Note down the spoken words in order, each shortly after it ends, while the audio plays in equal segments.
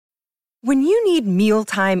When you need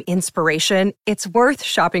mealtime inspiration, it's worth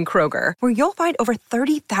shopping Kroger, where you'll find over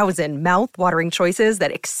 30,000 mouth-watering choices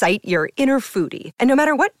that excite your inner foodie. And no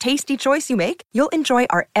matter what tasty choice you make, you'll enjoy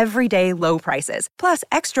our everyday low prices, plus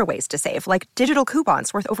extra ways to save, like digital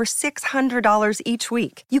coupons worth over $600 each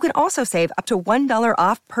week. You can also save up to $1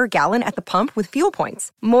 off per gallon at the pump with fuel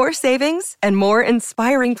points. More savings and more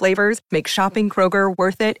inspiring flavors make shopping Kroger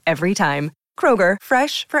worth it every time. Kroger,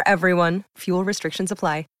 fresh for everyone. Fuel restrictions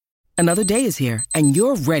apply. Another day is here, and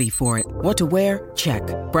you're ready for it. What to wear? Check.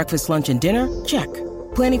 Breakfast, lunch, and dinner? Check.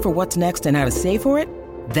 Planning for what's next and how to save for it?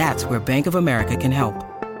 That's where Bank of America can help.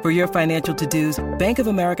 For your financial to-dos, Bank of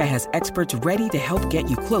America has experts ready to help get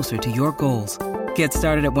you closer to your goals. Get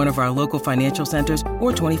started at one of our local financial centers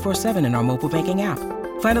or 24/7 in our mobile banking app.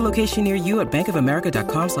 Find a location near you at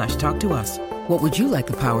bankofamerica.com/talktous. What would you like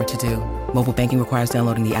the power to do? Mobile banking requires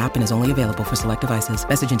downloading the app and is only available for select devices.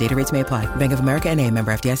 Message and data rates may apply. Bank of America N.A.,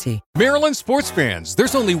 member FDIC. Maryland sports fans,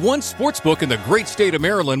 there's only one sports book in the great state of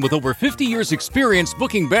Maryland with over 50 years experience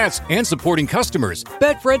booking bets and supporting customers.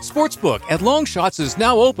 Betfred Sportsbook at Longshots is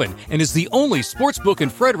now open and is the only sports book in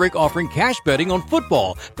Frederick offering cash betting on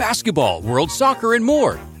football, basketball, world soccer, and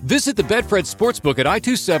more. Visit the Betfred Sportsbook at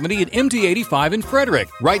I-270 and MD-85 in Frederick,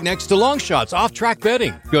 right next to Longshots off-track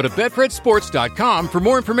betting. Go to BetfredSports.com for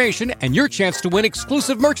more information and your chance to win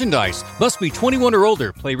exclusive merchandise. Must be 21 or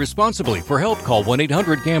older. Play responsibly. For help, call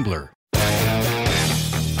 1-800-GAMBLER.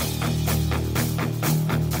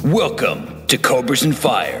 Welcome to Cobras and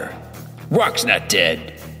Fire. Rock's not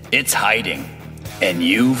dead. It's hiding. And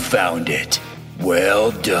you found it. Well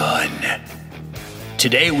done.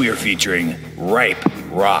 Today we are featuring Ripe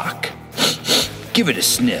Rock. Give it a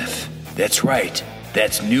sniff. That's right.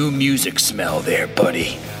 That's new music smell there,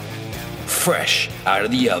 buddy. Fresh out of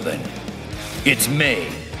the oven. It's May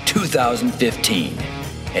 2015.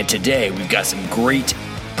 And today we've got some great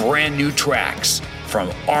brand new tracks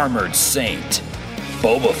from Armored Saint,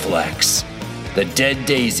 Boba Flex, The Dead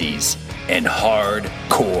Daisies, and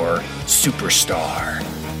Hardcore Superstar.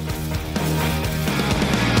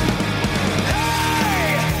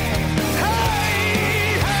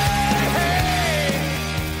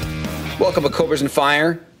 Welcome to Cobras and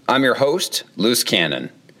Fire. I'm your host, Loose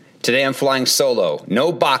Cannon. Today I'm flying solo,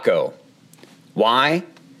 no Baco. Why?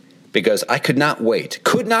 Because I could not wait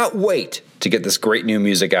to get this great new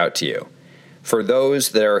music out to you. For those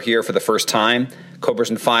that are here for the first time,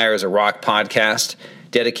 Cobras and Fire is a rock podcast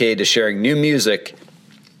dedicated to sharing new music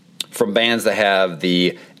from bands that have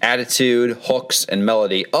the attitude, hooks, and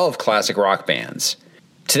melody of classic rock bands.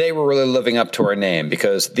 Today we're really living up to our name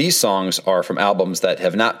because these songs are from albums that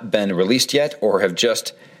have not been released yet or have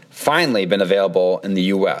just finally been available in the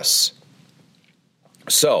U.S.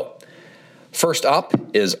 So, first up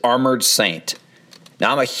is Armored Saint.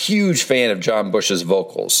 Now, I'm a huge fan of John Bush's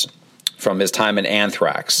vocals from his time in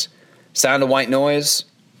Anthrax. Sound of White Noise,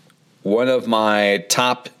 one of my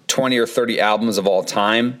top 20 or 30 albums of all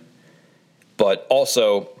time, but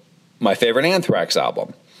also my favorite Anthrax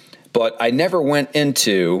album. But I never went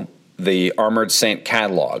into the Armored Saint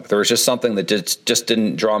catalog. There was just something that just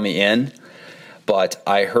didn't draw me in. But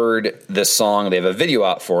I heard this song. They have a video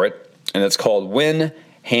out for it, and it's called When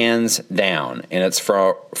Hands Down. And it's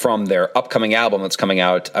from their upcoming album that's coming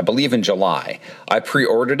out, I believe, in July. I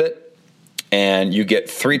pre-ordered it, and you get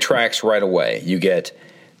 3 tracks right away. You get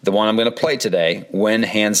the one I'm going to play today, When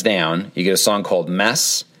Hands Down. You get a song called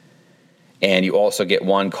Mess, and you also get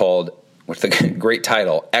one called, with the great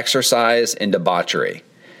title, Exercise in Debauchery.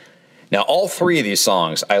 Now, all 3 of these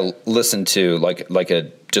songs I listened to like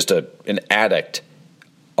an addict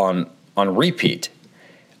on repeat.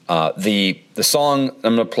 The song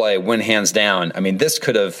I'm going to play, When Hands Down, I mean, this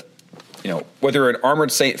could have, whether you're an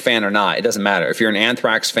Armored Saint fan or not, it doesn't matter. If you're an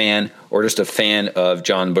Anthrax fan or just a fan of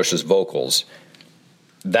John Bush's vocals,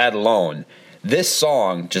 that alone, this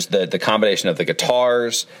song, just the combination of the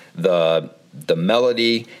guitars, the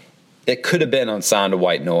melody, it could have been on Sound of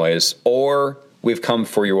White Noise or We've Come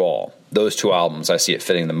For You All. Those 2 albums, I see it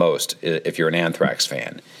fitting the most if you're an Anthrax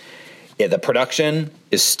fan. Yeah, the production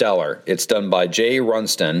is stellar. It's done by Jay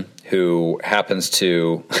Runston, who happens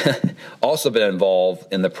to also been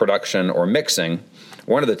involved in the production or mixing,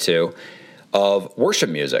 one of the 2, of worship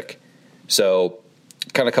music. So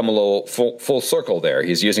kind of come a little full circle there.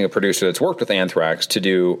 He's using a producer that's worked with Anthrax to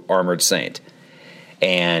do Armored Saint.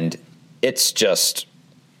 And it's just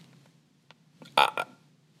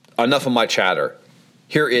enough of my chatter.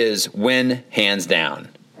 Here is When Hands Down.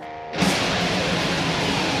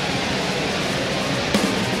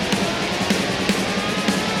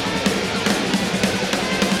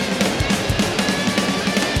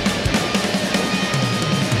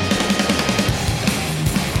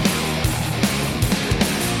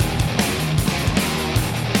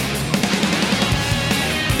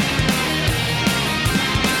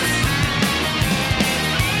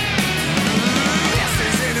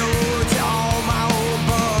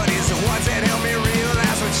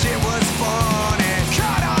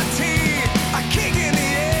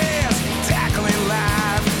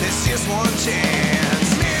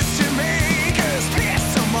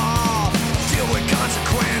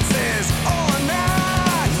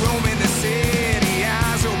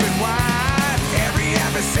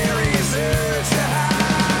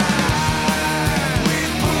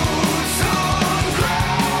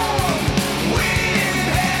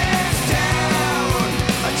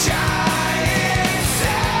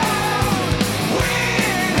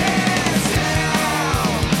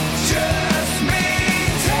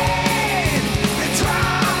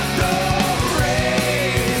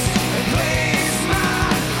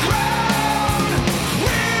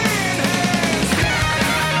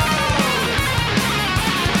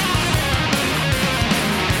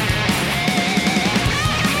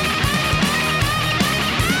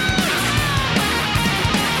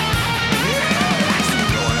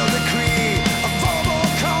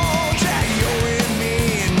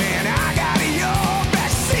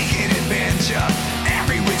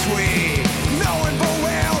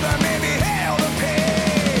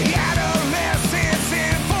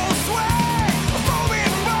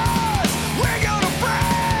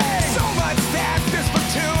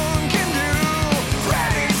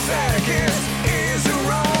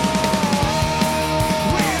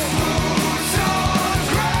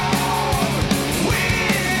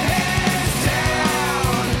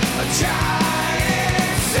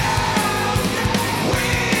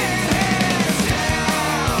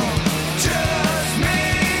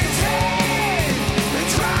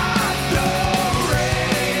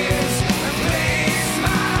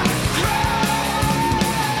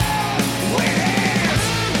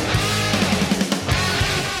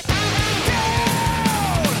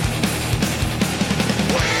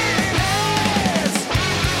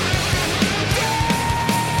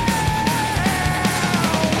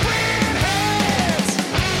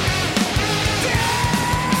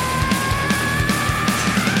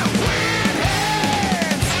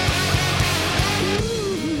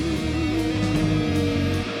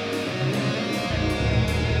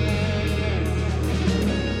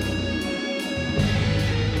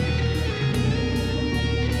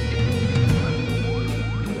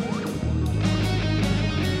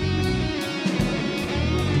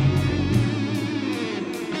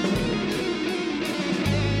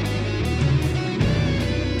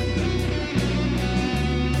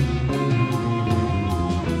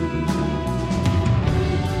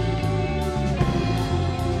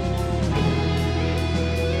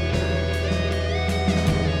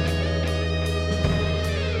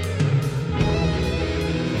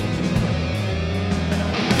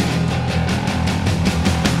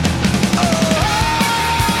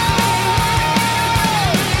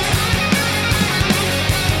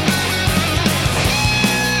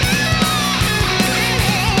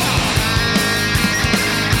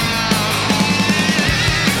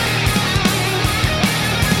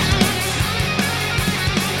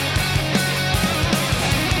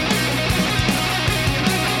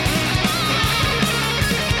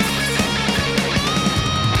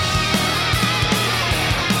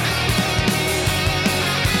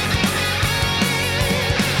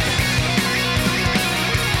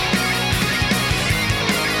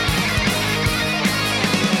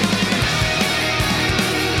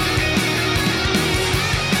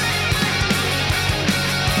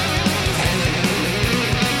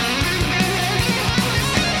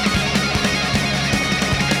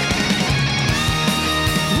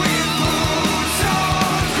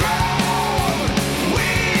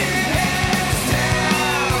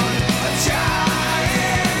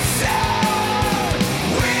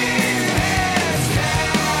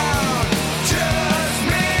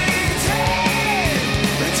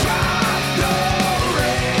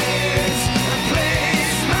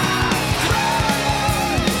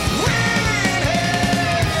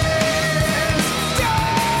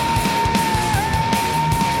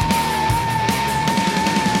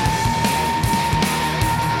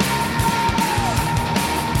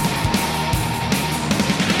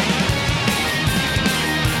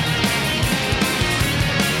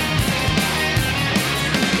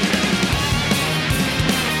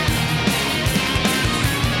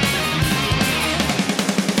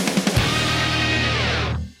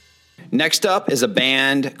 Next up is a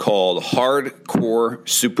band called Hardcore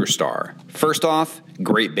Superstar. First off,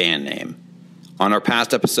 great band name. On our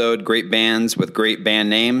past episode, great bands with great band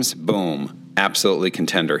names, boom, absolutely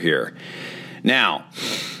contender here. Now,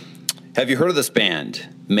 have you heard of this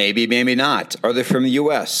band? Maybe, maybe not. Are they from the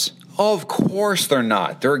U.S.? Of course they're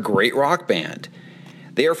not. They're a great rock band.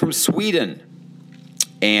 They are from Sweden,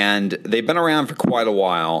 and they've been around for quite a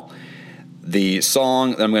while. The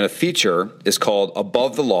song that I'm going to feature is called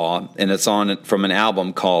Above the Law, and it's from an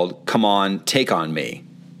album called Come On, Take On Me.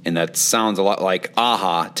 And that sounds a lot like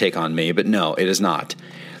Aha, Take On Me, but no, it is not.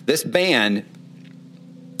 This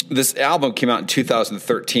album came out in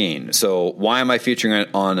 2013, so why am I featuring it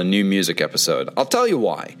on a new music episode? I'll tell you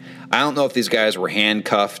why. I don't know if these guys were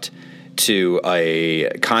handcuffed to a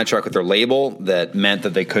contract with their label that meant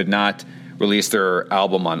that they could not release their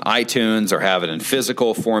album on iTunes or have it in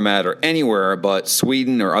physical format or anywhere but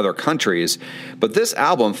Sweden or other countries. But this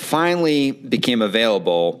album finally became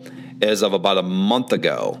available as of about a month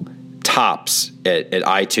ago, tops at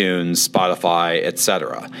iTunes, Spotify,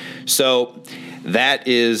 etc. So that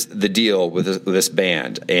is the deal with this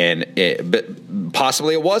band. And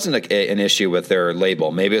possibly it wasn't an issue with their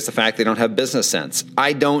label. Maybe it's the fact they don't have business sense.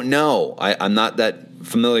 I don't know. I'm not that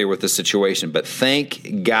familiar with the situation, but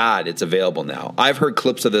thank God it's available now. I've heard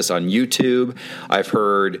clips of this on YouTube. I've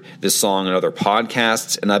heard this song on other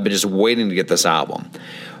podcasts, and I've been just waiting to get this album.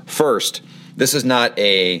 First, this is not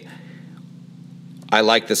I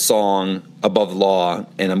like this song Above the Law,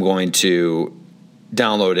 and I'm going to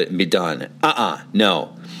download it and be done.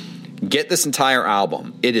 No. Get this entire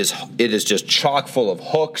album. It is just chock full of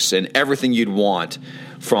hooks and everything you'd want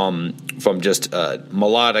from just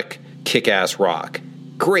melodic, kick-ass rock.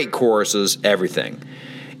 Great choruses, everything.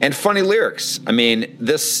 And funny lyrics. I mean,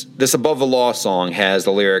 this Above the Law song has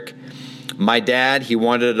the lyric, "My dad, he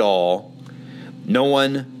wanted it all. No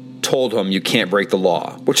one told him you can't break the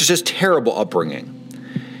law," which is just terrible upbringing.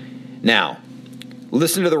 Now,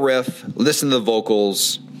 listen to the riff, listen to the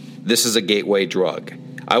vocals. This is a gateway drug.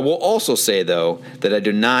 I will also say, though, that I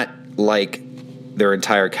do not like their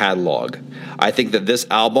entire catalog. I think that this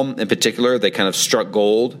album in particular, they kind of struck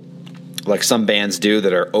gold, like some bands do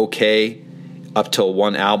that are okay up till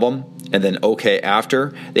one album and then okay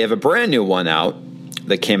after. They have a brand new one out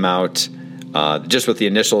that came out just with the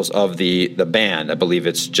initials of the band. I believe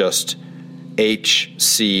it's just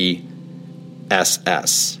HCSS.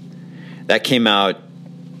 That came out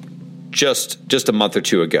just a month or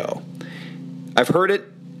two ago. I've heard it.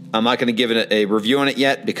 I'm not going to give it a review on it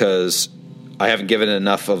yet because I haven't given it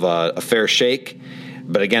enough of a fair shake.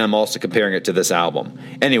 But again, I'm also comparing it to this album.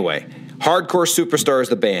 Anyway, Hardcore Superstar is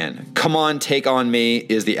the band. Come On, Take On Me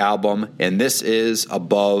is the album. And this is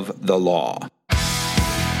Above the Law.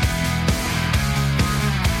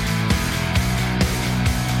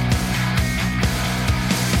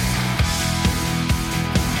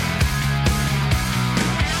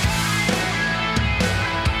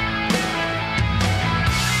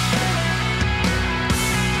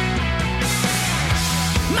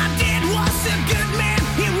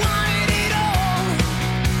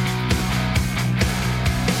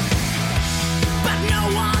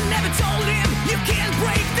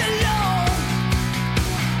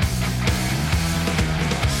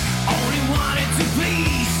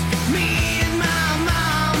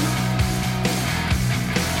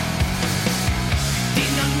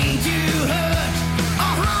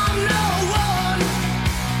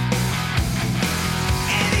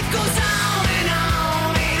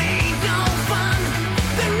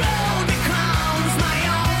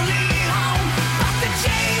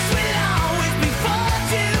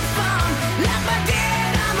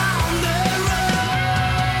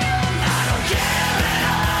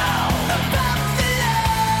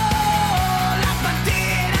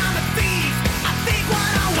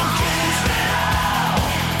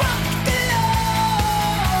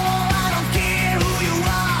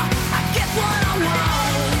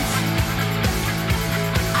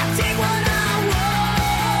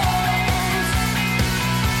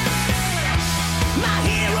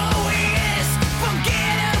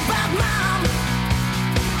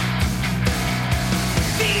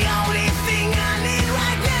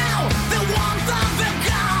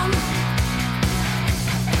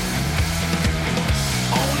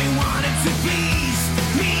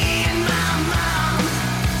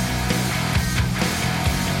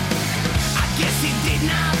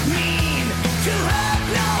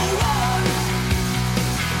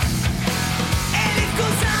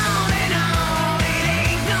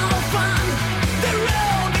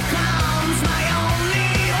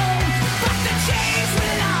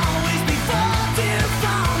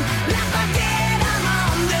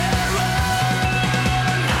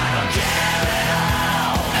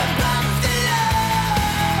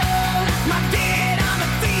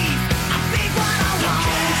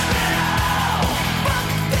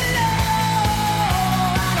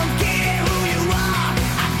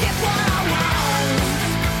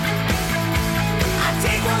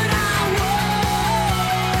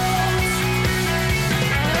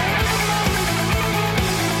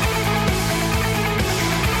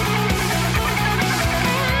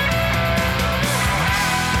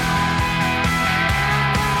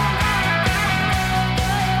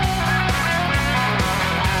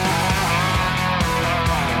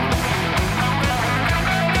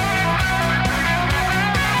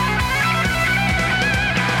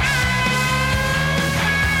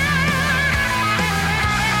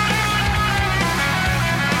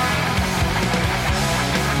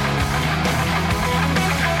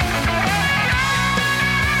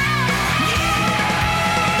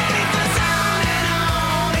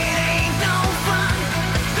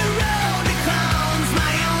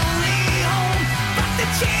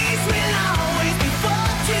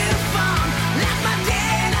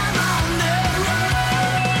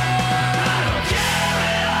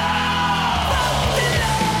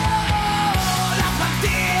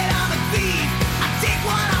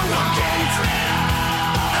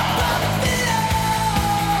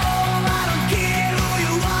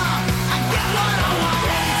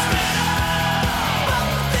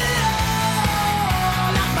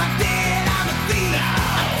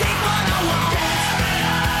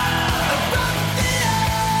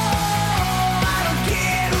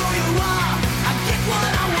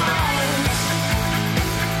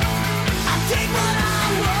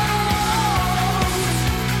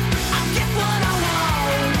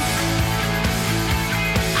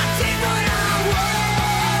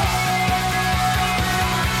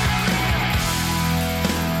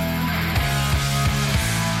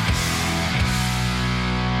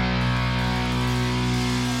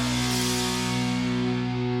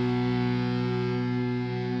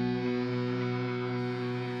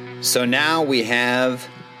 So now we have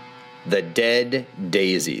the Dead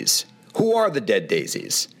Daisies. Who are the Dead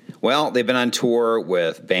Daisies? Well, they've been on tour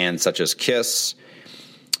with bands such as Kiss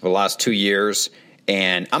for the last 2 years,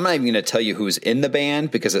 and I'm not even going to tell you who's in the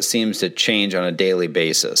band because it seems to change on a daily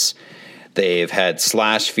basis. They've had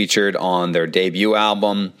Slash featured on their debut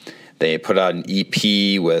album. They put out an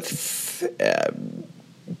EP with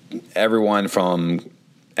everyone from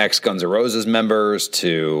ex-Guns N' Roses members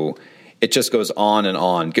to... It just goes on and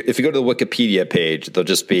on. If you go to the Wikipedia page, they'll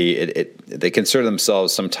just be... they consider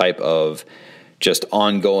themselves some type of just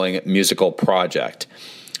ongoing musical project.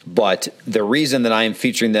 But the reason that I am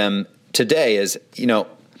featuring them today is,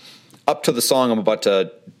 up to the song I'm about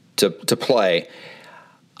to play,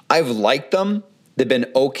 I've liked them. They've been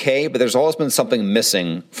okay, but there's always been something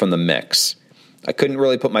missing from the mix. I couldn't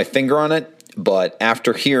really put my finger on it, but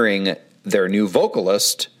after hearing their new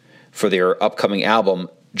vocalist for their upcoming album,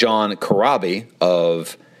 John Corabi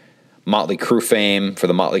of Motley Crue fame for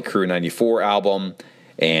the Motley Crue 94 album,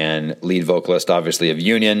 and lead vocalist, obviously, of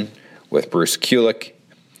Union with Bruce Kulick.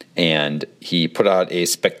 And he put out a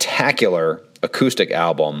spectacular acoustic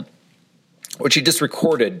album, which he just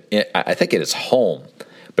recorded, I think, at his home,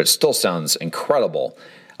 but it still sounds incredible,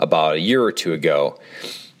 about a year or two ago.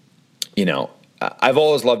 I've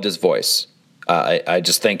always loved his voice. I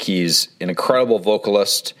just think he's an incredible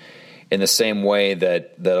vocalist in the same way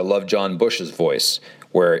that I love John Bush's voice,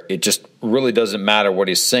 where it just really doesn't matter what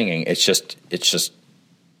he's singing. It's just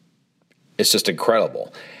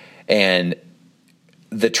incredible. And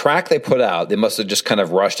the track they put out, they must have just kind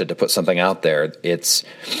of rushed it to put something out there. It's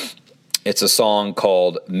a song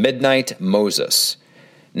called Midnight Moses.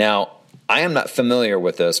 Now, I am not familiar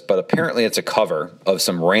with this, but apparently it's a cover of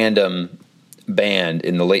some random band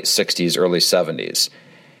in the late 60s, early 70s.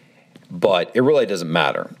 But it really doesn't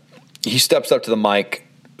matter. He steps up to the mic,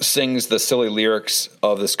 sings the silly lyrics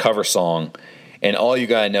of this cover song, and all you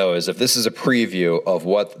gotta know is if this is a preview of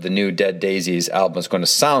what the new Dead Daisies album is going to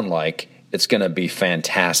sound like, it's going to be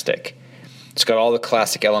fantastic. It's got all the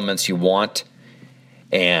classic elements you want.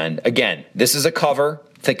 And again, this is a cover.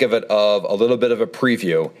 Think of it of a little bit of a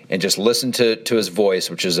preview, and just listen to his voice,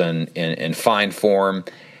 which is in fine form,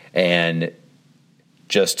 and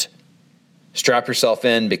just strap yourself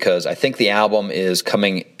in, because I think the album is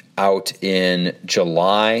coming out in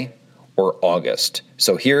July or August.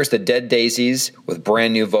 So here's the Dead Daisies with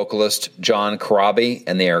brand new vocalist John Corabi,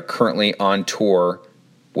 and they are currently on tour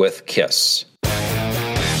with Kiss.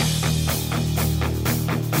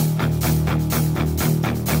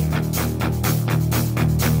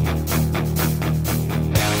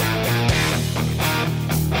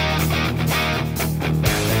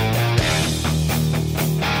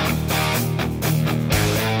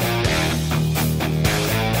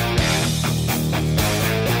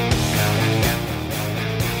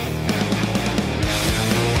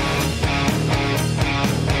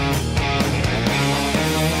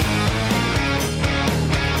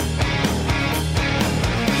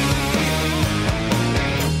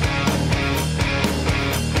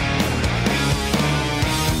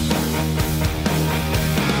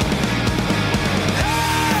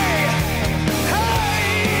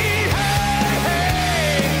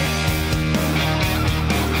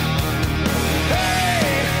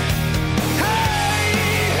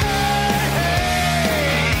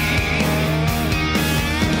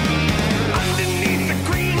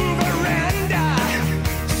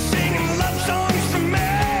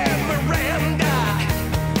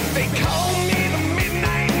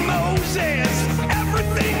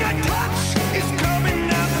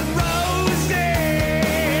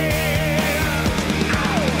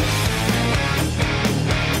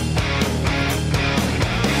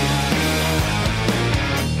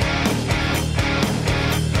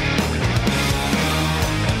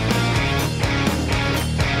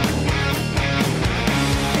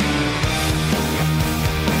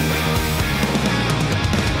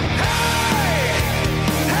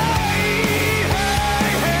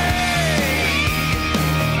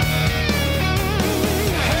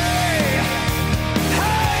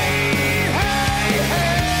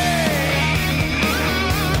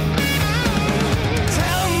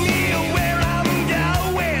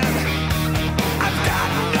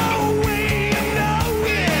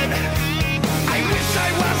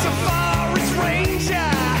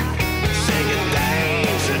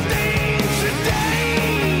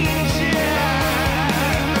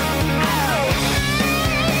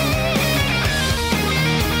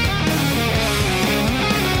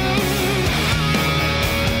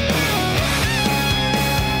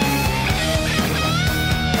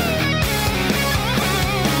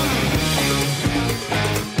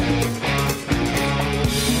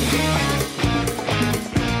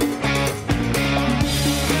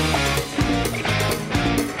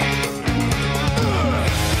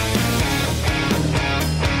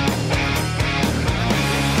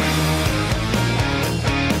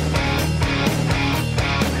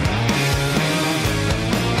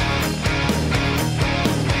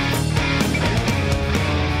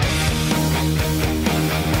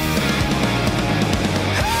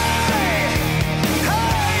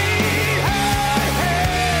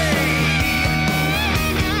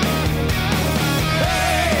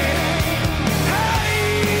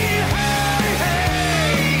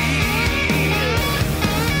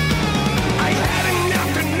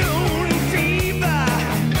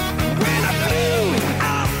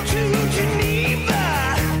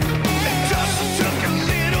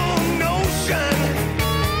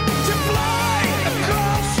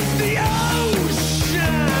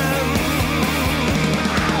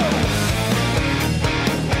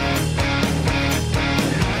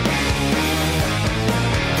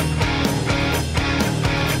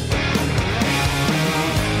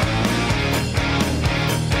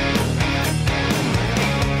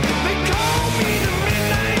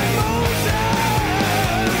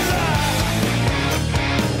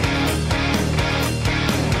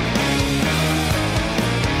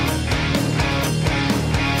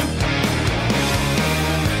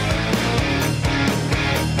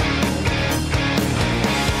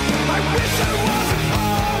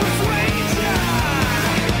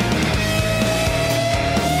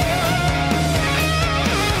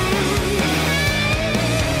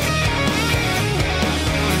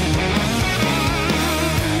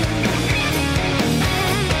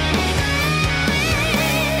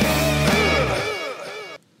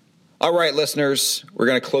 All right, listeners, we're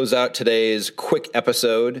going to close out today's quick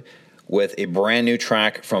episode with a brand new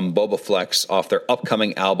track from Boba Flex off their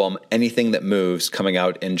upcoming album, Anything That Moves, coming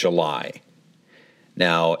out in July.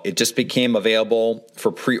 Now, it just became available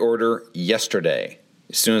for pre-order yesterday.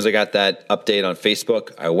 As soon as I got that update on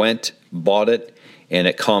Facebook, I went, bought it, and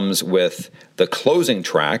it comes with the closing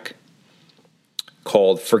track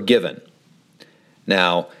called Forgiven.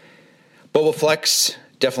 Now, Boba Flex,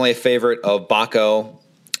 definitely a favorite of Baco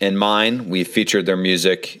and mine. We've featured their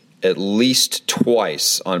music at least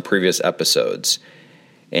twice on previous episodes.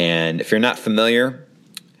 And if you're not familiar,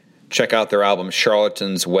 check out their album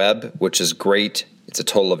Charlatan's Web, which is great. It's a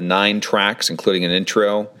total of 9 tracks, including an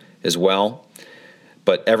intro as well.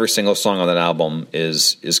 But every single song on that album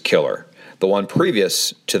is killer. The one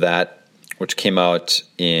previous to that, which came out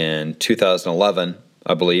in 2011,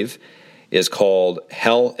 I believe, is called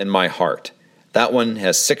Hell in My Heart. That one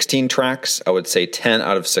has 16 tracks. I would say 10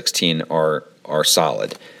 out of 16 are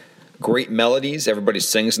solid. Great melodies. Everybody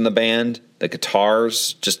sings in the band. The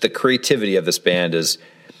guitars, just the creativity of this band is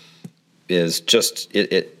just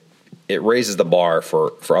it raises the bar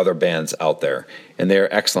for other bands out there, and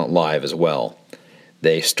they're excellent live as well.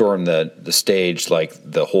 They storm the stage like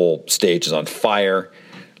the whole stage is on fire.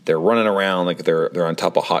 They're running around like they're on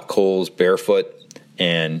top of hot coals, barefoot,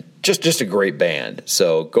 and just a great band.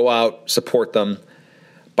 So go out, support them,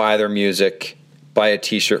 buy their music, buy a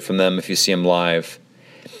T-shirt from them if you see them live.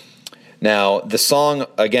 Now, the song,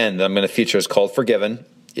 again, that I'm going to feature is called Forgiven.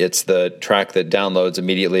 It's the track that downloads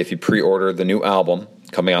immediately if you pre-order the new album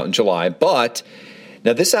coming out in July. But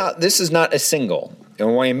now this is not a single.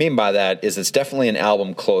 And what I mean by that is it's definitely an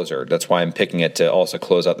album closer. That's why I'm picking it to also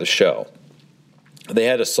close out the show. They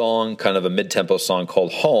had a song, kind of a mid-tempo song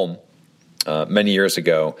called Home, many years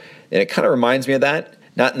ago, and it kind of reminds me of that,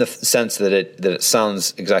 not in the sense that it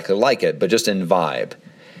sounds exactly like it, but just in vibe.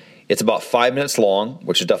 It's about 5 minutes long,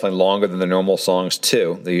 which is definitely longer than the normal songs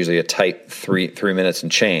too. They're usually a tight three minutes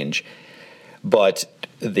and change, but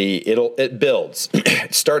it builds.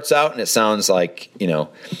 It starts out and it sounds like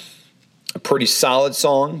a pretty solid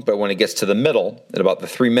song, but when it gets to the middle, at about the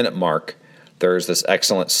 3-minute mark, there's this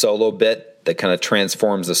excellent solo bit that kind of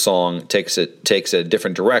transforms the song, takes a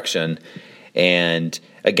different direction. And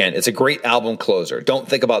again, it's a great album closer. Don't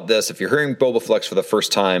think about this. If you're hearing Boba Flex for the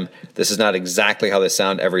first time, this is not exactly how they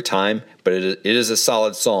sound every time, but it is a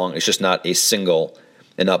solid song. It's just not a single,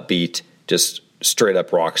 an upbeat, just straight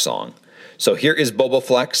up rock song. So here is Boba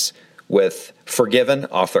Flex with Forgiven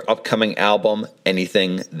off their upcoming album,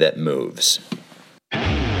 Anything That Moves.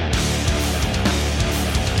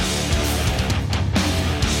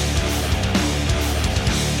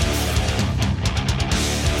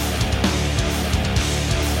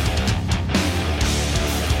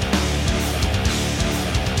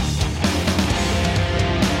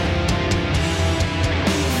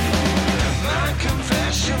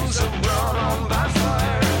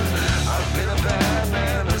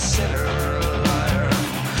 Sinner, a liar.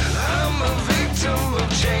 I'm a victim of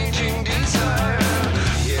changing desire.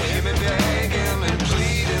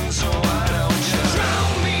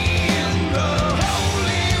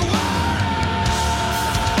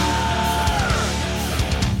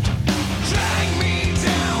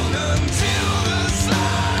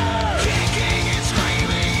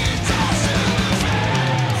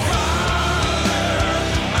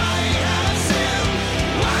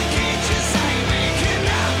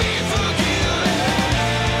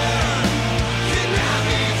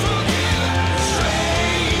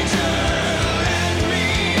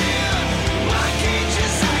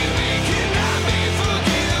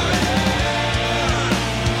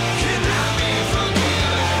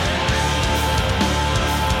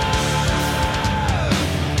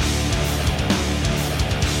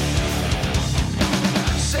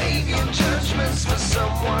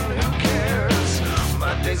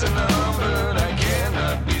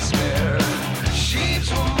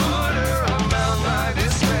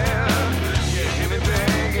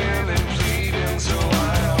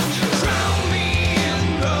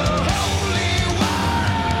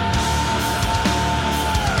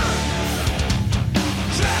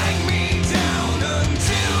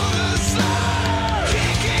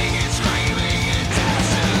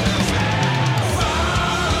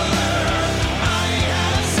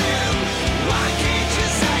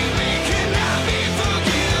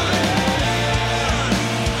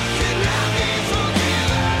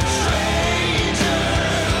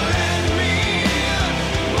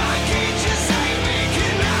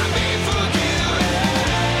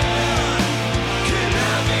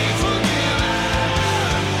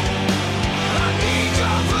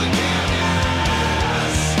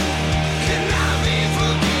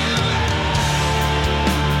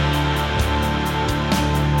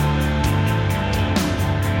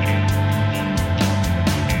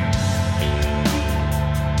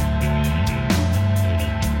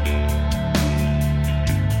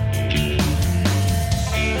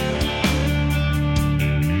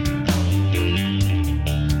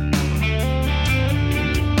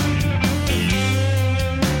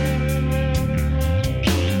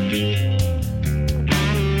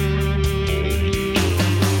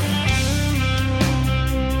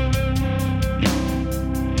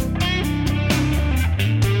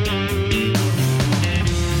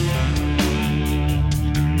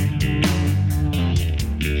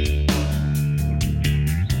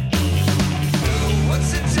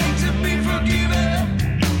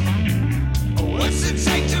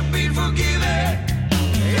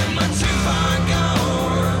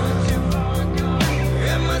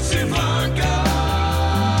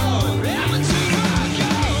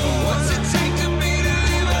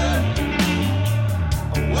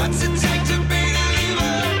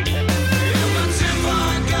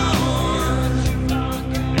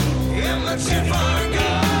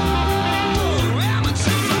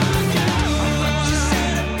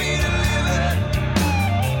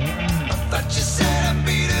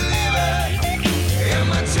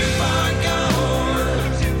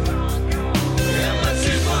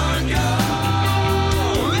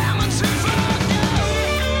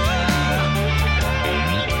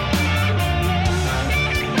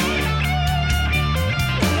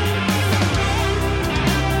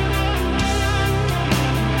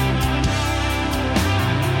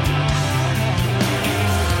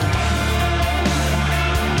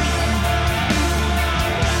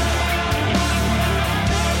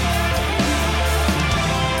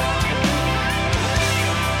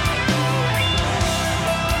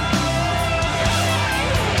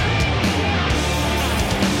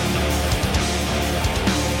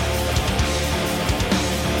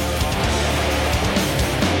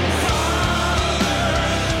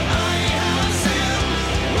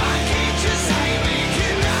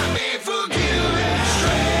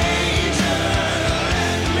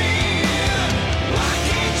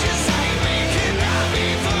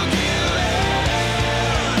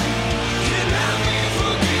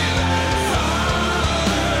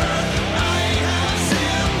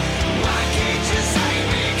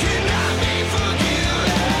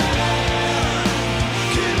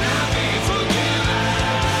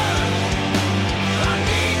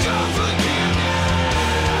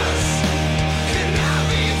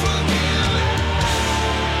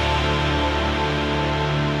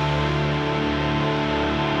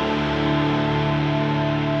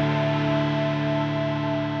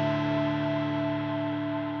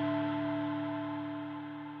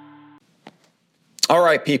 All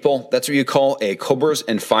right, people, that's what you call a Cobras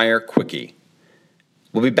and Fire Quickie.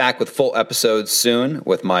 We'll be back with full episodes soon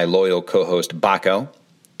with my loyal co-host, Baco.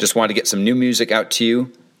 Just wanted to get some new music out to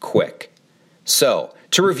you quick. So,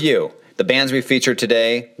 to review, the bands we featured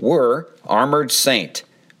today were Armored Saint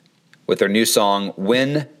with their new song,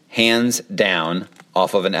 Win Hands Down,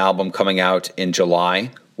 off of an album coming out in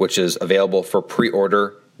July, which is available for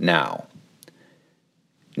pre-order now.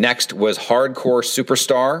 Next was Hardcore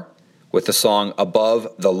Superstar with the song Above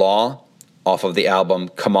the Law off of the album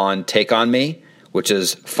Come On, Take On Me, which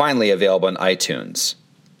is finally available on iTunes.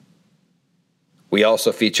 We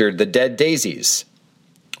also featured The Dead Daisies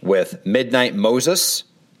with Midnight Moses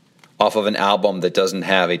off of an album that doesn't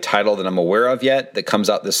have a title that I'm aware of yet that comes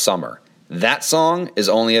out this summer. That song is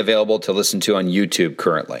only available to listen to on YouTube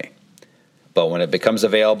currently. But when it becomes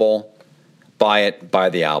available, buy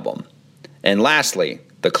the album. And lastly,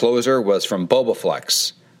 the closer was from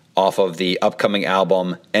Bobaflex off of the upcoming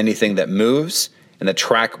album Anything That Moves, and the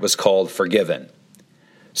track was called Forgiven.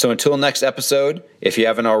 So until next episode, if you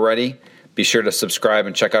haven't already, be sure to subscribe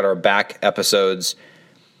and check out our back episodes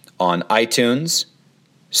on iTunes,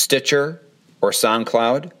 Stitcher, or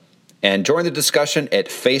SoundCloud, and join the discussion at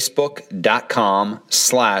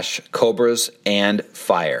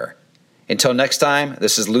facebook.com/CobrasAndFire. Until next time,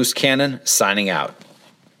 this is Loose Cannon signing out.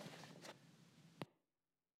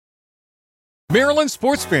 Maryland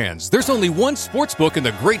sports fans, there's only one sportsbook in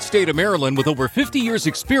the great state of Maryland with over 50 years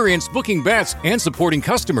experience booking bets and supporting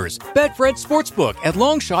customers. Betfred Sportsbook at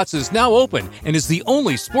Longshots is now open and is the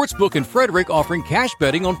only sportsbook in Frederick offering cash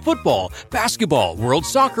betting on football, basketball, world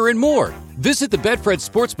soccer, and more. Visit the Betfred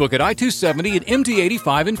Sportsbook at I-270 and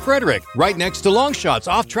MD-85 in Frederick, right next to Longshots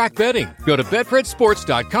off-track betting. Go to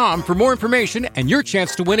BetfredSports.com for more information and your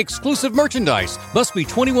chance to win exclusive merchandise. Must be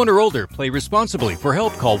 21 or older. Play responsibly. For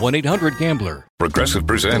help, call 1-800-GAMBLER. Progressive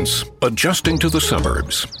presents Adjusting to the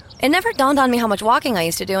Suburbs. It never dawned on me how much walking I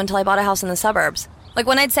used to do until I bought a house in the suburbs. Like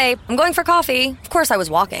when I'd say, I'm going for coffee, of course I was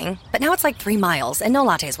walking, but now it's like 3 miles and no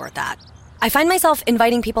latte's worth that. I find myself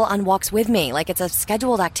inviting people on walks with me like it's a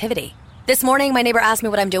scheduled activity. This morning, my neighbor asked me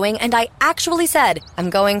what I'm doing, and I actually said,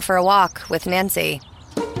 I'm going for a walk with Nancy.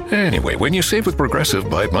 Anyway, when you save with Progressive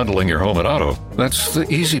by bundling your home and auto, that's the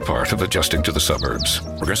easy part of adjusting to the suburbs.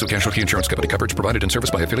 Progressive Casualty Insurance Company. Coverage provided and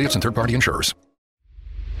serviced by affiliates and third-party insurers.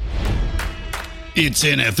 It's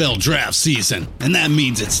NFL draft season, and that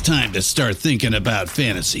means it's time to start thinking about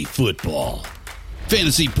fantasy football.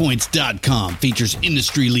 FantasyPoints.com features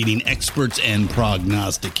industry-leading experts and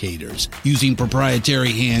prognosticators using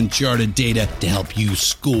proprietary hand-charted data to help you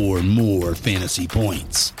score more fantasy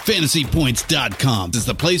points. FantasyPoints.com is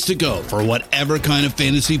the place to go for whatever kind of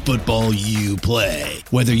fantasy football you play.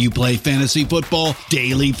 Whether you play fantasy football,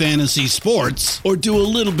 daily fantasy sports, or do a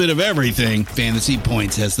little bit of everything, Fantasy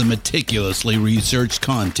Points has the meticulously researched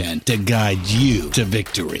content to guide you to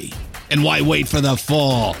victory. And why wait for the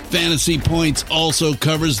fall? Fantasy Points also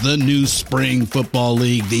covers the new spring football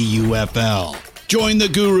league, the UFL. Join the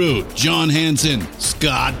guru, John Hansen,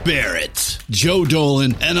 Scott Barrett, Joe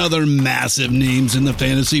Dolan, and other massive names in the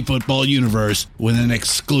fantasy football universe with an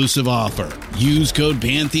exclusive offer. Use code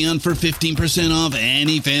Pantheon for 15% off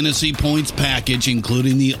any Fantasy Points package,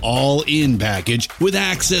 including the all-in package, with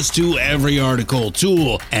access to every article,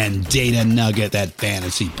 tool, and data nugget that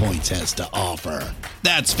Fantasy Points has to offer.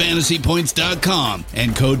 That's FantasyPoints.com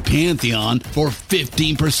and code Pantheon for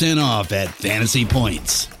 15% off at Fantasy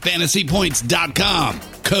Points. FantasyPoints.com,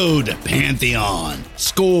 code Pantheon.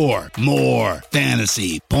 Score more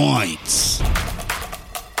fantasy points.